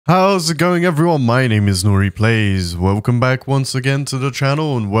How's it going, everyone? My name is Nori Plays. Welcome back once again to the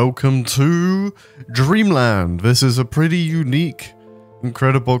channel and welcome to Dreamland. This is a pretty unique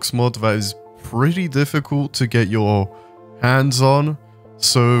Incredibox mod that is pretty difficult to get your hands on.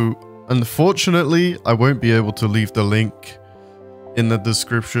 So unfortunately, I won't be able to leave the link in the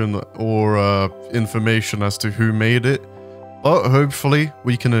description or information as to who made it. But hopefully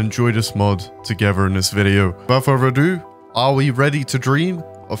we can enjoy this mod together in this video. Without further ado, are we ready to dream?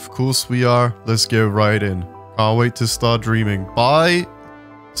 Of course we are. Let's go right in. Can't wait to start dreaming. By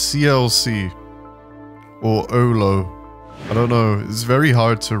CLC or OLO. I don't know. It's very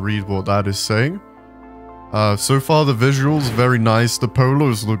hard to read what that is saying. So far the visuals very nice. The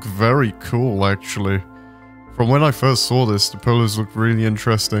polos look very cool actually. From when I first saw this, the polos look really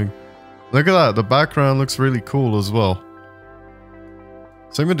interesting. Look at that. The background looks really cool as well.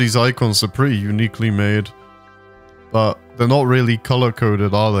 Same with these icons. They're pretty uniquely made. But they're not really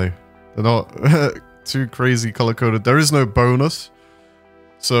color-coded, are they? They're not too crazy color-coded. There is no bonus.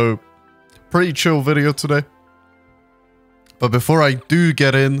 So, pretty chill video today. But before I do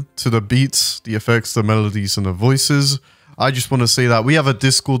get into the beats, the effects, the melodies, and the voices, I just want to say that we have a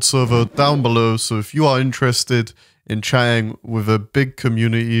Discord server down below. So if you are interested in chatting with a big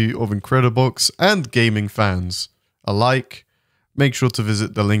community of Incredibox and gaming fans alike, make sure to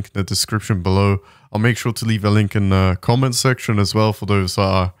visit the link in the description below. I'll make sure to leave a link in the comment section as well for those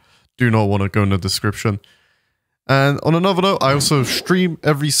that do not want to go in the description. And on another note, I also stream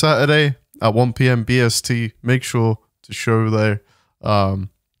every Saturday at 1 PM BST. Make sure to show there.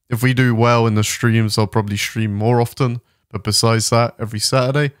 If we do well in the streams, I'll probably stream more often. But besides that, every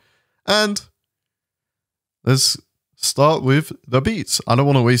Saturday. And let's start with the beats. I don't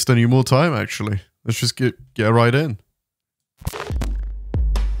want to waste any more time, actually. Let's just get right in.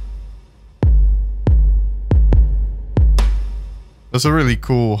 That's a really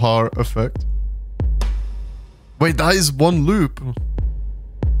cool heart effect. Wait, that is one loop.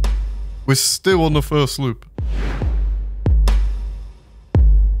 We're still on the first loop.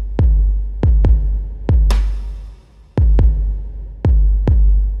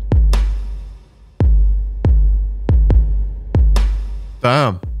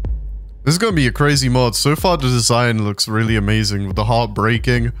 Damn. This is going to be a crazy mod. So far the design looks really amazing with the heart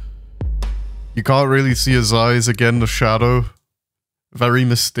breaking. You can't really see his eyes. Again, the shadow. Very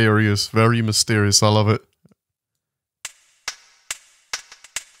mysterious. Very mysterious. I love it.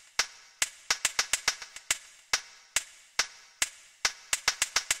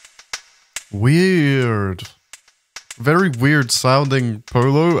 Weird. Very weird sounding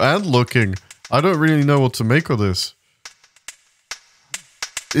polo and looking. I don't really know what to make of this.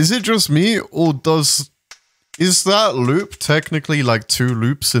 Is it just me, or is that loop technically like two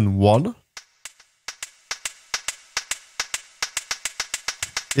loops in one?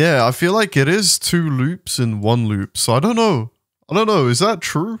 Yeah, I feel like it is two loops in one loop, so I don't know. Is that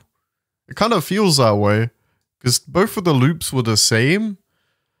true? It kind of feels that way, because both of the loops were the same,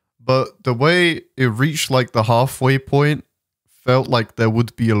 but the way it reached like the halfway point felt like there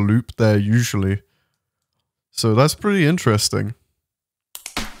would be a loop there usually. So that's pretty interesting.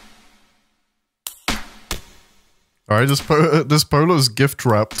 Alright, this polo is gift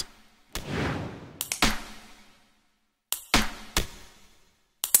wrapped.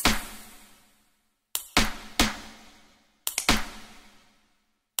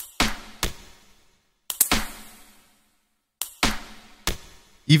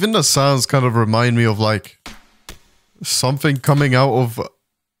 Even the sounds kind of remind me of like something coming out of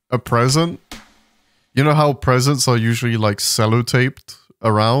a present. You know how presents are usually like sellotaped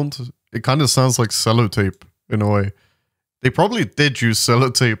around? It kind of sounds like sellotape in a way. They probably did use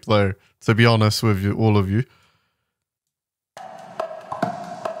sellotape there, to be honest with you, all of you.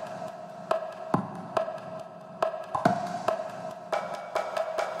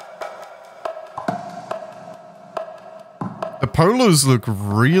 The polos look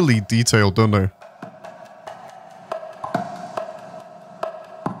really detailed, don't they?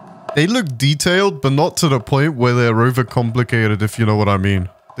 They look detailed, but not to the point where they're overcomplicated, if you know what I mean.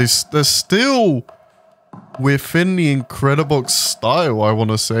 They're still within the Incredibox style, I want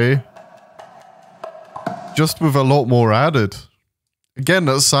to say. Just with a lot more added. Again,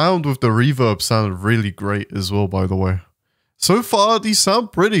 that sound with the reverb sounded really great as well, by the way. So far, these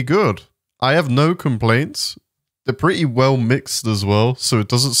sound pretty good. I have no complaints. They're pretty well mixed as well, so it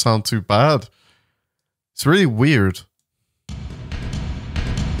doesn't sound too bad. It's really weird.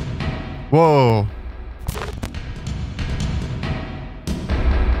 Whoa.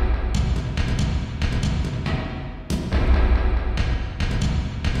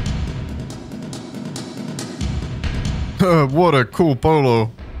 What a cool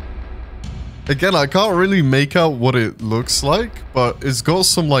polo. Again, I can't really make out what it looks like, but it's got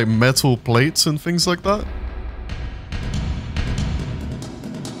some like metal plates and things like that.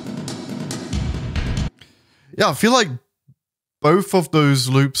 Yeah, I feel like both of those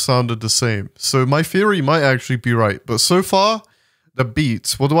loops sounded the same. So my theory might actually be right. But so far, the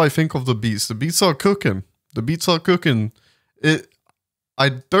beats, what do I think of the beats? The beats are cooking. The beats are cooking. I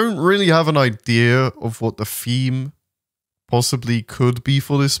don't really have an idea of what the theme possibly could be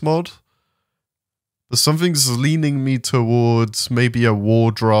for this mod. But something's leaning me towards maybe a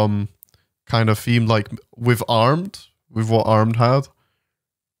war drum kind of theme, like with Armed, with what Armed had.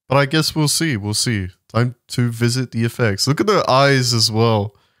 But I guess we'll see, we'll see. Time to visit the effects. Look at the eyes as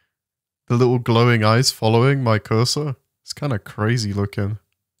well. The little glowing eyes following my cursor. It's kind of crazy looking.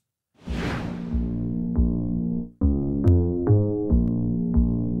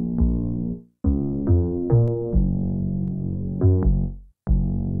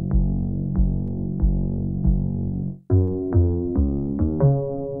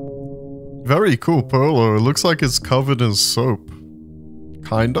 Very cool polo. It looks like it's covered in soap.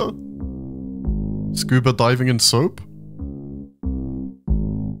 Kinda? Scuba diving in soap?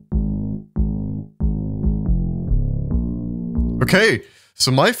 Okay, so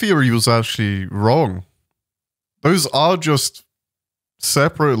my theory was actually wrong. Those are just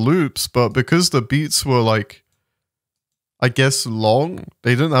separate loops, but because the beats were like, I guess long,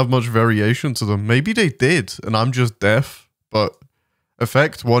 they didn't have much variation to them. Maybe they did, and I'm just deaf, but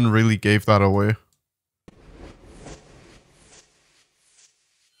Effect 1 really gave that away.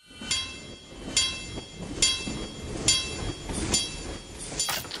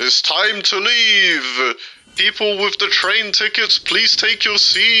 It's time to leave! People with the train tickets, please take your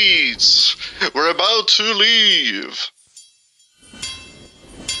seats! We're about to leave!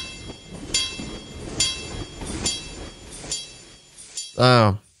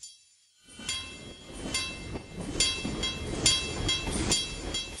 Damn.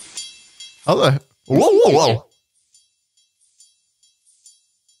 How the... Whoa!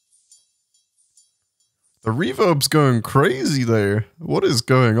 The reverb's going crazy there. What is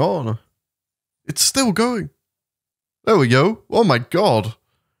going on? It's still going. There we go. Oh my god.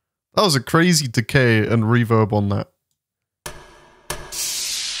 That was a crazy decay and reverb on that.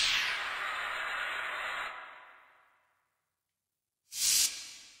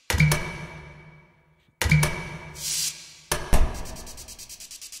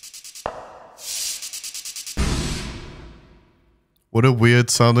 What a weird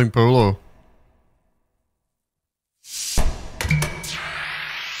sounding polo.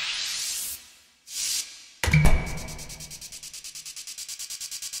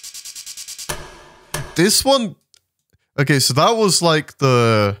 This one, okay, so that was like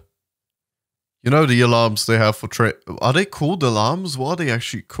the, you know, the alarms they have for train. Are they called alarms? What are they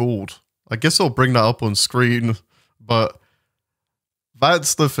actually called? I guess I'll bring that up on screen, but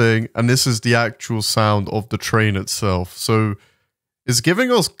that's the thing. And this is the actual sound of the train itself. So it's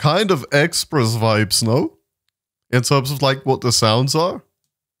giving us kind of Express vibes, no? In terms of like what the sounds are.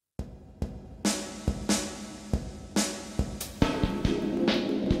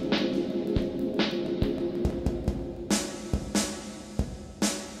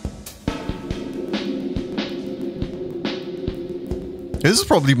 This is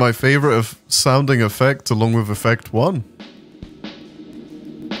probably my favorite sounding effect along with Effect 1.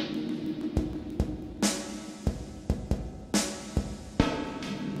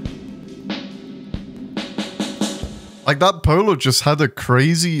 Like that polo just had a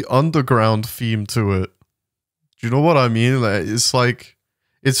crazy underground theme to it. Do you know what I mean? Like, it's like,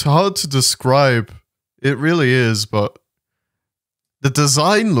 it's hard to describe. It really is, but the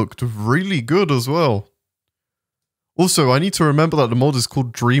design looked really good as well. Also, I need to remember that the mod is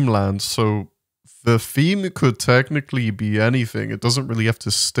called Dreamland, so the theme could technically be anything. It doesn't really have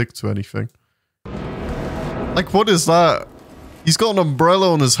to stick to anything. Like, what is that? He's got an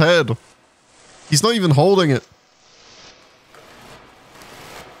umbrella on his head. He's not even holding it.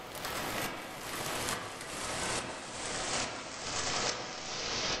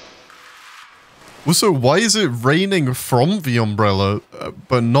 Also, why is it raining from the umbrella,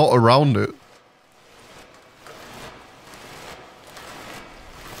 but not around it?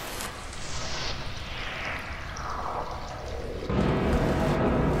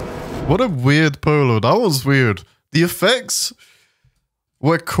 What a weird polo. That was weird. The effects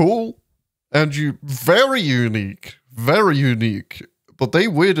were cool and very unique. Very unique. But they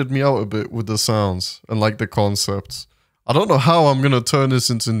weirded me out a bit with the sounds and like the concepts. I don't know how I'm going to turn this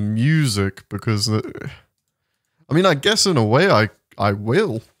into music because... I mean, I guess in a way I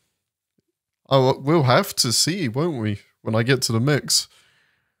will. We'll have to see, won't we? When I get to the mix.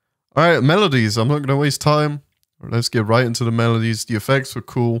 Alright, melodies. I'm not going to waste time. Let's get right into the melodies. The effects were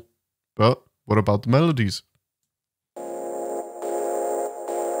cool, but what about the melodies?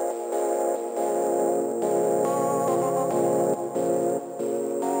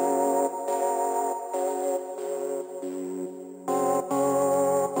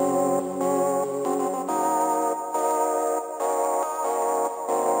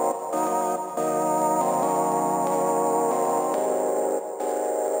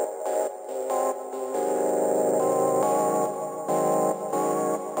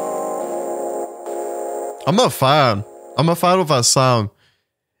 I'm a fan. I'm a fan of that sound.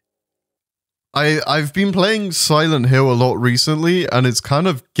 I've been playing Silent Hill a lot recently, and it's kind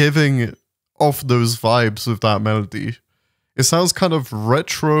of giving off those vibes with that melody. It sounds kind of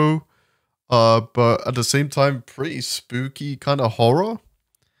retro, but at the same time pretty spooky, kind of horror.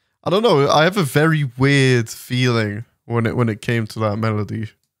 I don't know. I have a very weird feeling when it came to that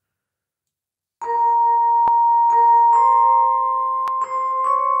melody.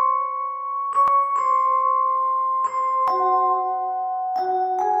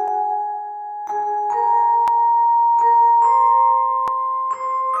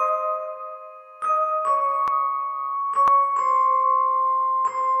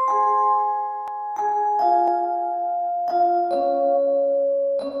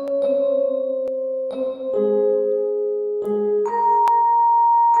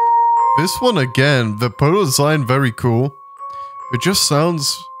 This one again, the polo design very cool. It just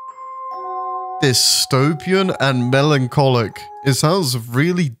sounds dystopian and melancholic. It sounds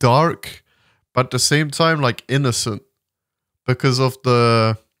really dark, but at the same time like innocent. Because of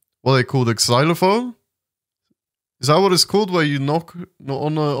the, what they call the xylophone? Is that what it's called where you knock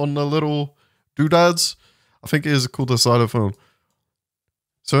on the little doodads? I think it is called a xylophone.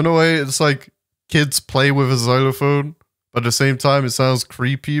 So in a way, it's like kids play with a xylophone. But at the same time, it sounds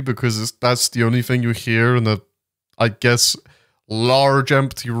creepy because that's the only thing you hear in a, I guess, large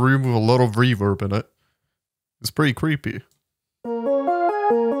empty room with a lot of reverb in it. It's pretty creepy.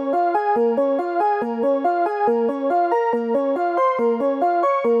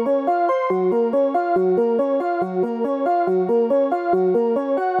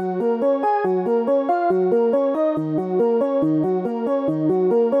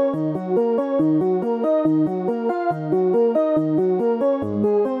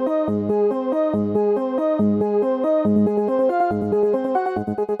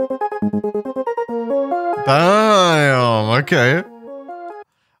 Damn, okay.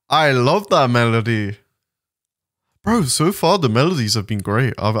 I love that melody. Bro, so far the melodies have been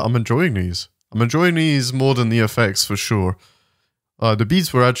great. I'm enjoying these. I'm enjoying these more than the effects for sure. The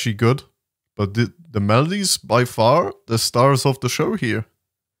beats were actually good, but the melodies, by far, the stars of the show here.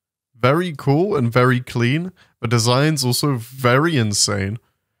 Very cool and very clean. The design's also very insane.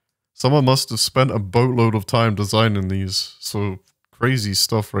 Someone must have spent a boatload of time designing these. So crazy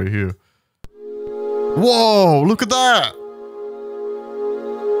stuff right here. Whoa, look at that!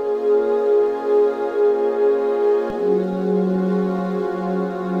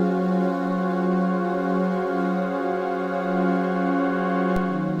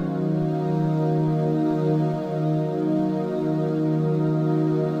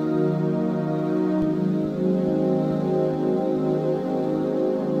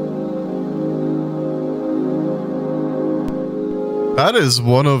 That is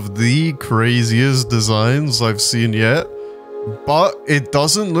one of the craziest designs I've seen yet, but it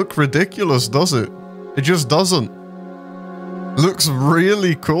doesn't look ridiculous, does it? It just doesn't. Looks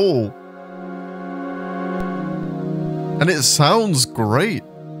really cool. And it sounds great.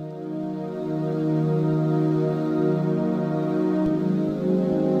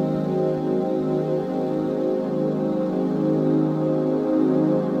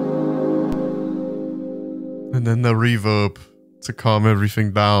 And then the reverb to calm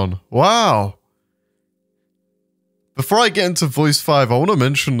everything down. Wow! Before I get into Voice 5, I want to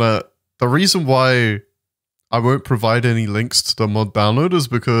mention that the reason why I won't provide any links to the mod download is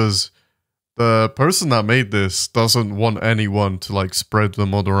because the person that made this doesn't want anyone to like spread the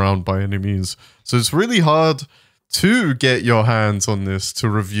mod around by any means. So it's really hard to get your hands on this to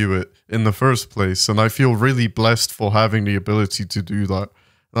review it in the first place. And I feel really blessed for having the ability to do that.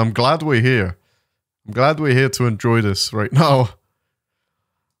 And I'm glad we're here. I'm glad we're here to enjoy this right now.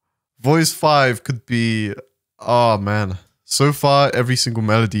 Voice 5 could be... Oh, man. So far, every single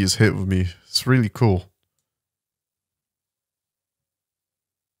melody is hit with me. It's really cool.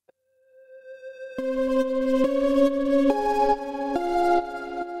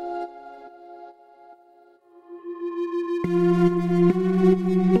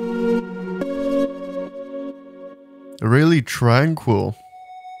 Really tranquil.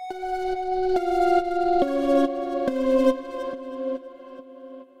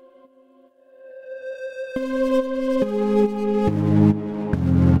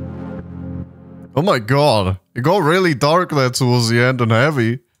 Oh my god. It got really dark there towards the end and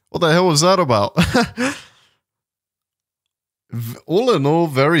heavy. What the hell was that about? All in all,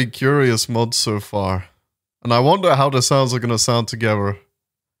 very curious mod so far. And I wonder how the sounds are going to sound together.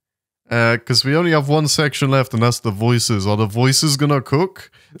 Because we only have one section left, and that's the voices. Are the voices going to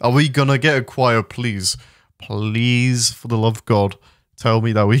cook? Are we going to get a choir, please? Please, for the love of God, tell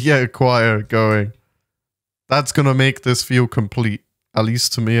me that we get a choir going. That's going to make this feel complete. At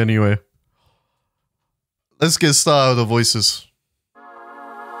least to me, anyway. Let's get started with the voices.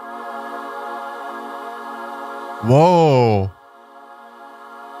 Whoa.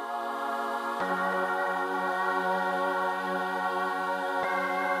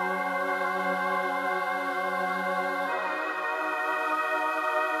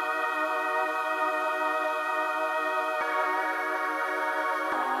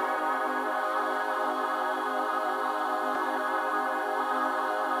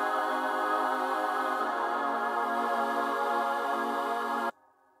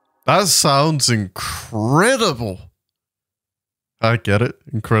 That sounds incredible. I get it.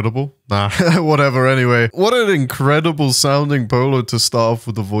 Incredible. Nah, whatever anyway. What an incredible sounding polo to start off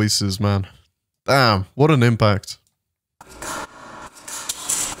with the voices, man. Damn, what an impact.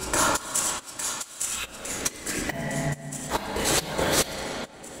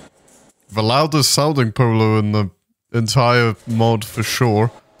 The loudest sounding polo in the entire mod for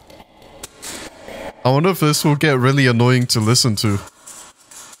sure. I wonder if this will get really annoying to listen to.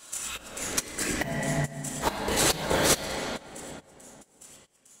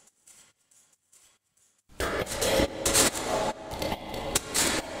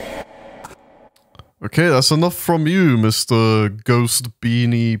 Okay, that's enough from you, Mr. Ghost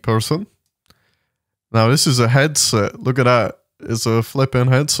Beanie person. Now, this is a headset. Look at that. It's a flipping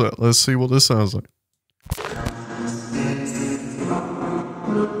headset. Let's see what this sounds like.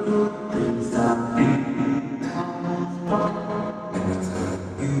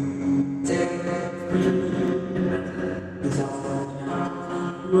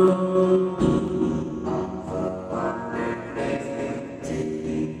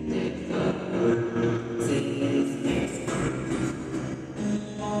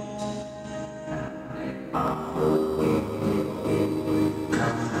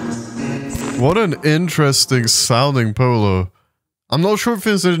 What an interesting sounding polo. I'm not sure if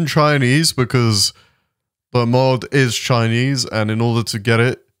it's in Chinese because the mod is Chinese, and in order to get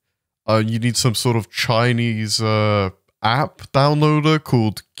it, you need some sort of Chinese app downloader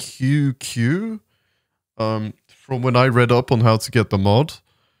called QQ. From when I read up on how to get the mod.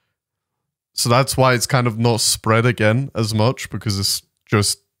 So that's why it's kind of not spread again as much, because it's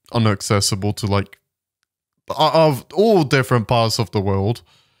just inaccessible to like of all different parts of the world.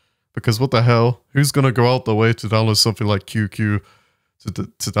 Because what the hell? Who's gonna go out the way to download something like QQ to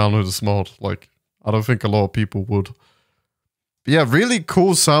download this mod? Like, I don't think a lot of people would. But yeah, really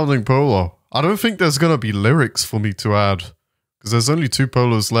cool sounding polo. I don't think there's gonna be lyrics for me to add, because there's only 2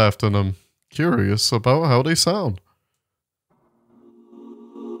 polos left, and I'm curious about how they sound.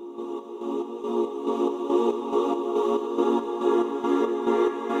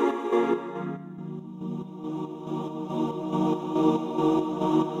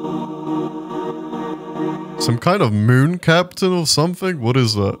 Some kind of moon captain or something? What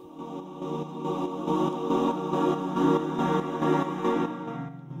is that?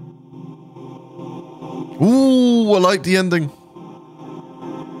 Ooh, I like the ending.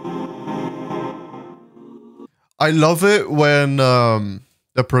 I love it when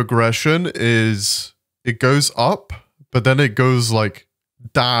the progression is, it goes up, but then it goes like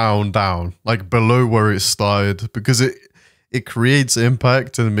down, like below where it started, because it creates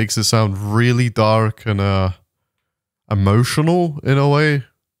impact and it makes it sound really dark and emotional in a way.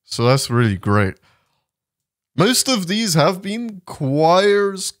 So that's really great. Most of these have been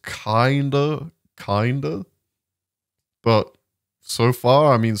choirs, kinda. But so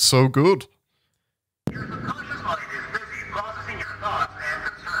far, I mean, so good. Your subconscious mind is busy processing your thoughts and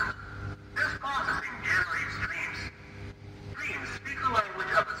concerns. This processing generates dreams. Dreams speak the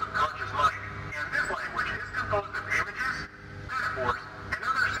language of the subconscious mind, and this language is composed of images, metaphors, and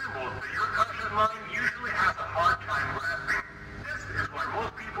other symbols that your conscious mind usually has a hard time grasping. This is why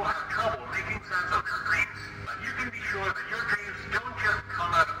most people have trouble making sense of their dreams. But you can be sure that your dreams don't just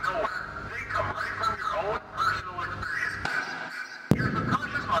come out of nowhere. They come right from your own personal experiences. Your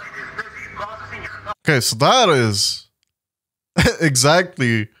subconscious mind is busy processing your thoughts. Okay, so that is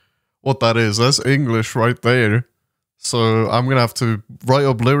exactly what that is. That's English right there. So I'm gonna have to write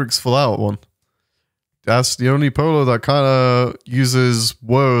up lyrics for that one. That's the only polo that kind of uses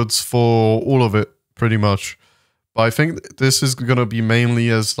words for all of it, pretty much. But I think this is gonna be mainly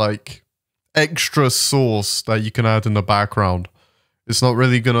as like extra sauce that you can add in the background. It's not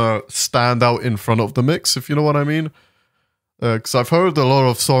really gonna stand out in front of the mix, if you know what I mean. Because I've heard a lot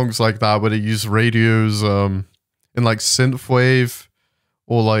of songs like that where they use radios in like synthwave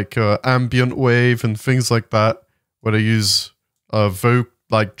or like ambient wave and things like that, where they use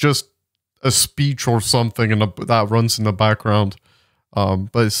like just a speech or something and that runs in the background.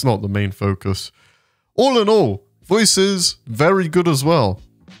 But it's not the main focus. All in all, voices very good as well.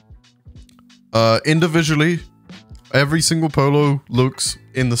 Individually, every single polo looks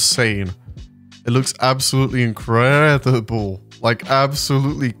insane. It looks absolutely incredible. Like,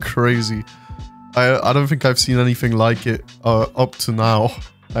 absolutely crazy. I don't think I've seen anything like it up to now,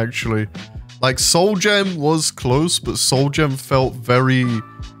 actually. Like, Soul Gem was close, but Soul Gem felt very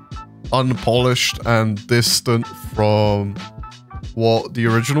unpolished and distant from what the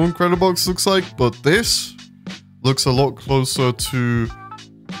original Incredibox looks like. But this looks a lot closer to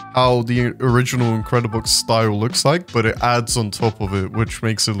how the original Incredibox style looks like, but it adds on top of it, which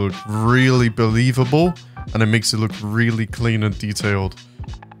makes it look really believable, and it makes it look really clean and detailed.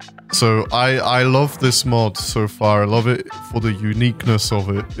 So I love this mod so far. I love it for the uniqueness of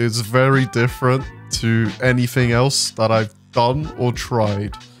it. It's very different to anything else that I've done or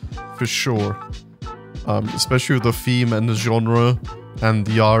tried, for sure. Especially with the theme and the genre and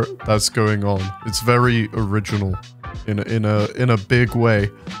the art that's going on. It's very original in a big way.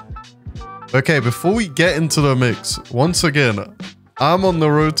 Okay, before we get into the mix, once again, I'm on the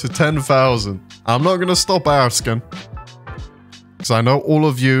road to 10,000. I'm not gonna stop asking, because I know all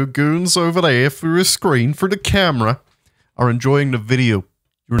of you goons over there through a screen, through the camera, are enjoying the video.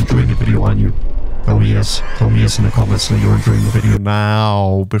 You're enjoying the video, aren't you? Tell me yes. Tell me yes in the comments that you're enjoying the video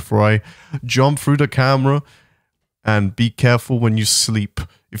now, before I jump through the camera. And be careful when you sleep.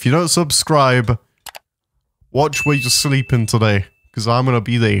 If you don't subscribe, watch where you're sleeping today, because I'm gonna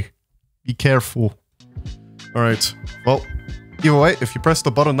be there. Be careful. Alright, well, either way, if you press the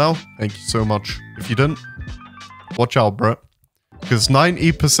button now, thank you so much. If you didn't, watch out, bro. Because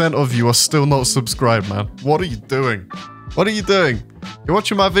 90% of you are still not subscribed, man. What are you doing? What are you doing? You're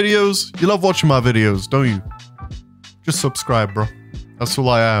watching my videos? You love watching my videos, don't you? Just subscribe, bro. That's all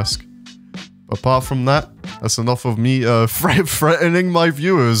I ask. But apart from that, that's enough of me threatening my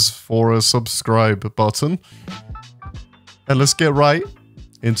viewers for a subscribe button. And let's get right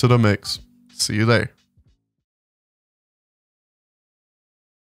into the mix. See you there.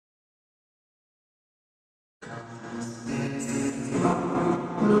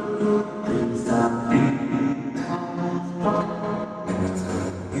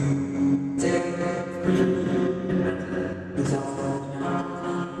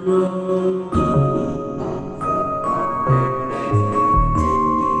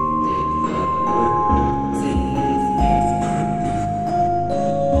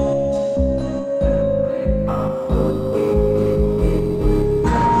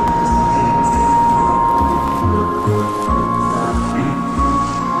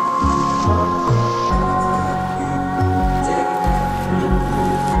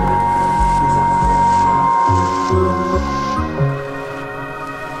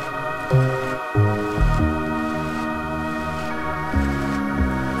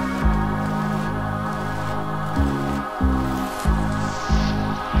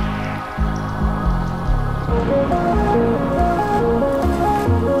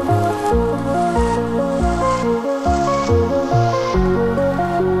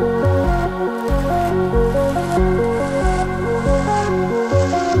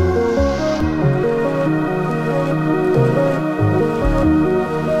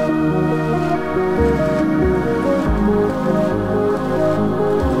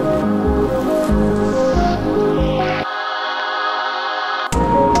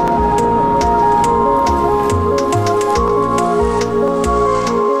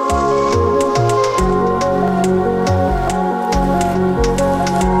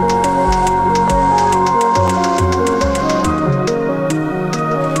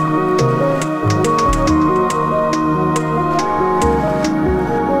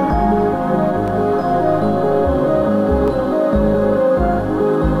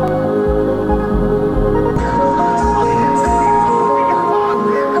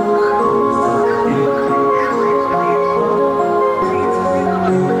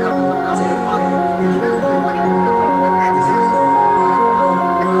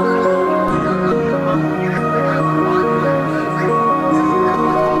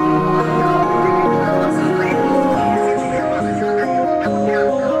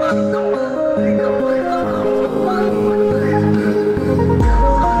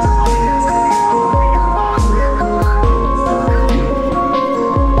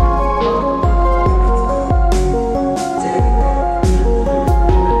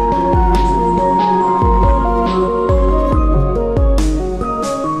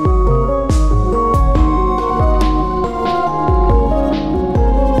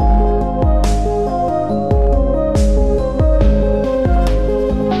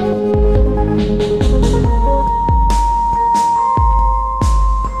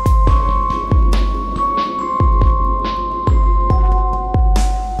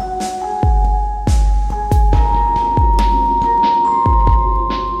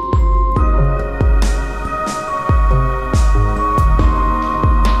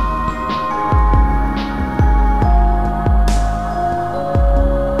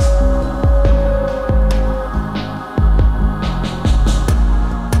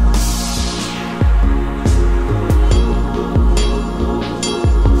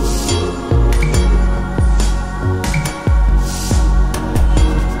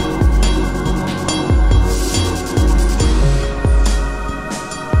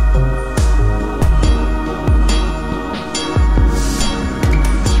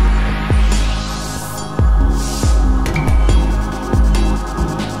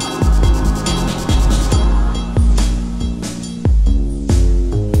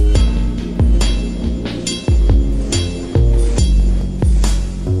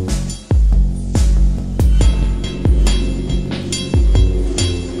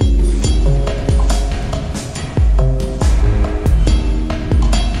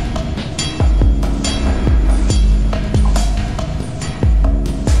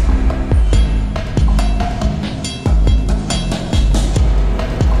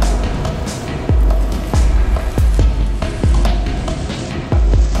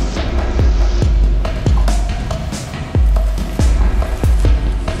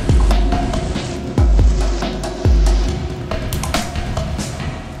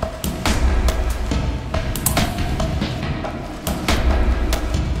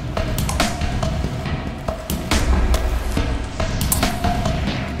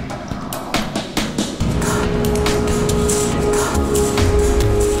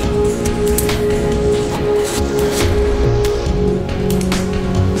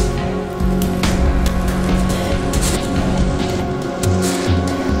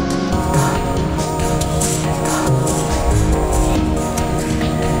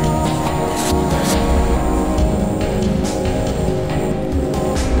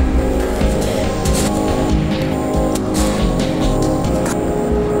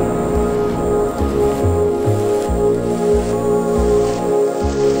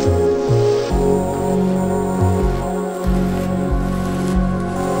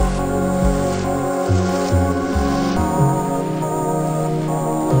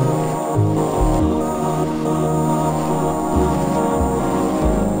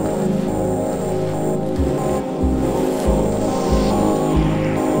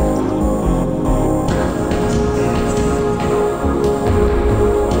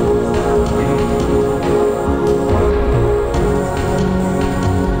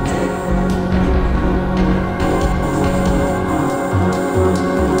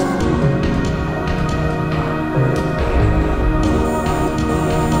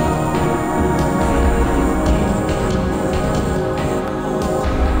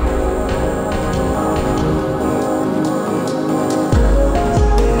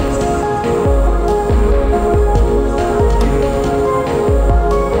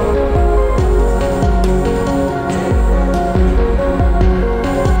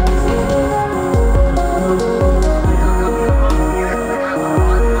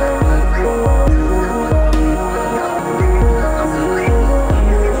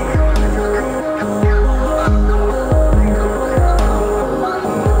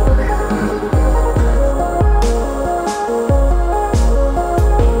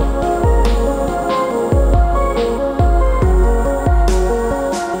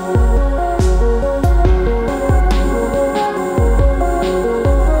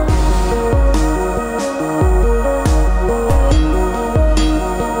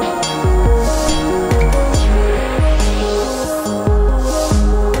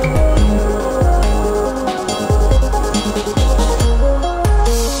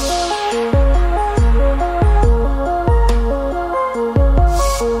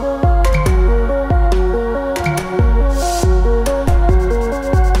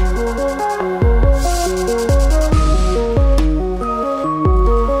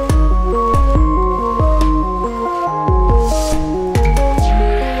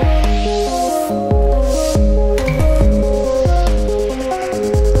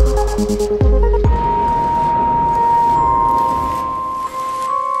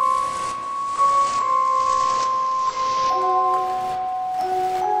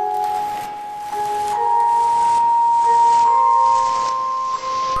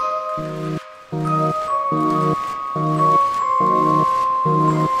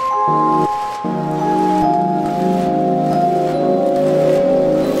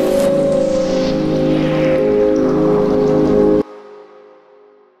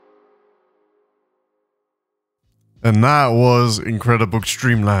 And that was Incredibox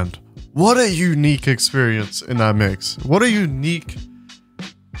Dreamland. What a unique experience in that mix. What a unique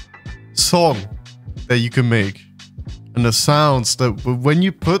song that you can make. And the sounds that when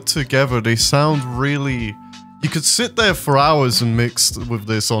you put together, they sound really... You could sit there for hours and mix with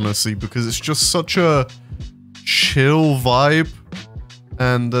this, honestly, because it's just such a chill vibe.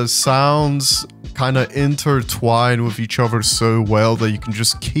 And the sounds kind of intertwine with each other so well that you can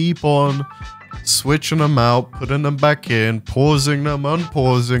just keep on switching them out, putting them back in, pausing them,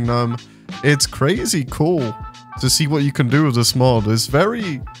 unpausing them. It's crazy cool to see what you can do with this mod. It's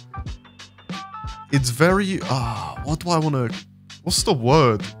very, what do I want to, what's the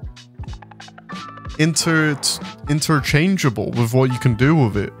word? Interchangeable with what you can do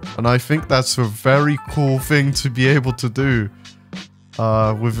with it. And I think that's a very cool thing to be able to do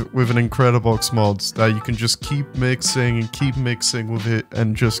with an Incredibox mod, that you can just keep mixing and keep mixing with it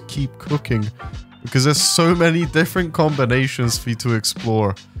and just keep cooking, because there's so many different combinations for you to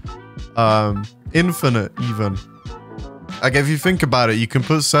explore. Infinite even. Like if you think about it, you can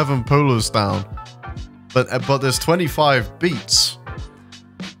put 7 polos down, but there's 25 beats.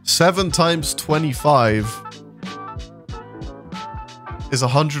 7 times 25 is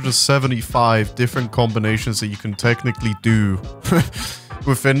 175 different combinations that you can technically do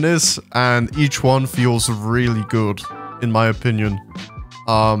within this, and each one feels really good, in my opinion.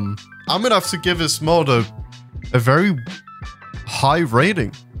 I'm gonna have to give this mod a very high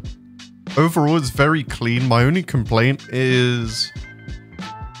rating. Overall, it's very clean. My only complaint is,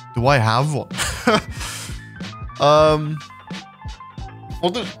 do I have one?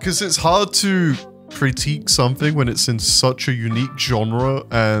 Because it's hard to critique something when it's in such a unique genre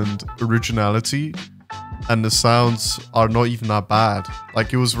and originality, and the sounds are not even that bad.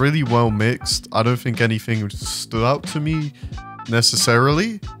 Like, it was really well mixed. I don't think anything stood out to me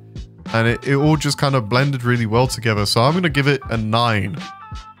necessarily, and it all just kind of blended really well together. So I'm gonna give it a 9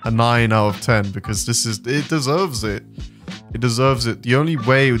 out of 10, because it deserves it. It deserves it. The only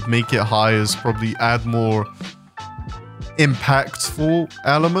way it would make it high is probably add more impactful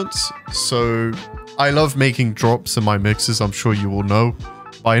elements. So I love making drops in my mixes, I'm sure you all know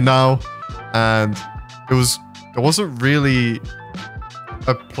by now, and there wasn't really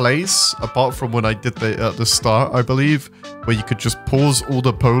a place apart from when I did at the start, I believe, where you could just pause all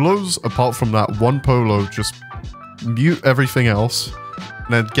the polos apart from that one polo, just mute everything else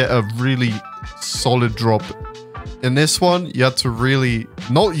and then get a really solid drop. In this one, you had to really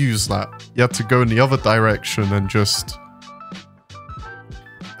not use that. You had to go in the other direction and just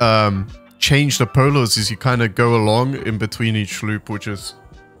change the polos as you kind of go along in between each loop, which is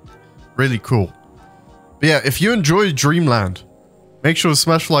really cool. But yeah, if you enjoyed Dreamland, make sure to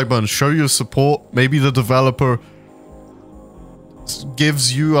smash the like button, show your support. Maybe the developer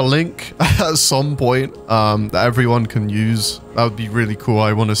gives you a link at some point that everyone can use. That would be really cool.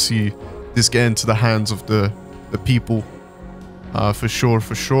 I want to see this get into the hands of the people, for sure.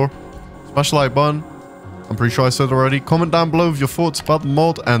 Smash the like button. I'm pretty sure I said already. Comment down below with your thoughts about the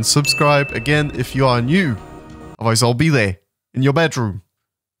mod, and subscribe again if you are new. Otherwise, I'll be there in your bedroom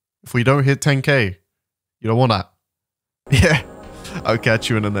if we don't hit 10k. You don't want that. Yeah. I'll catch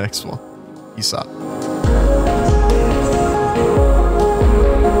you in the next one. Peace out.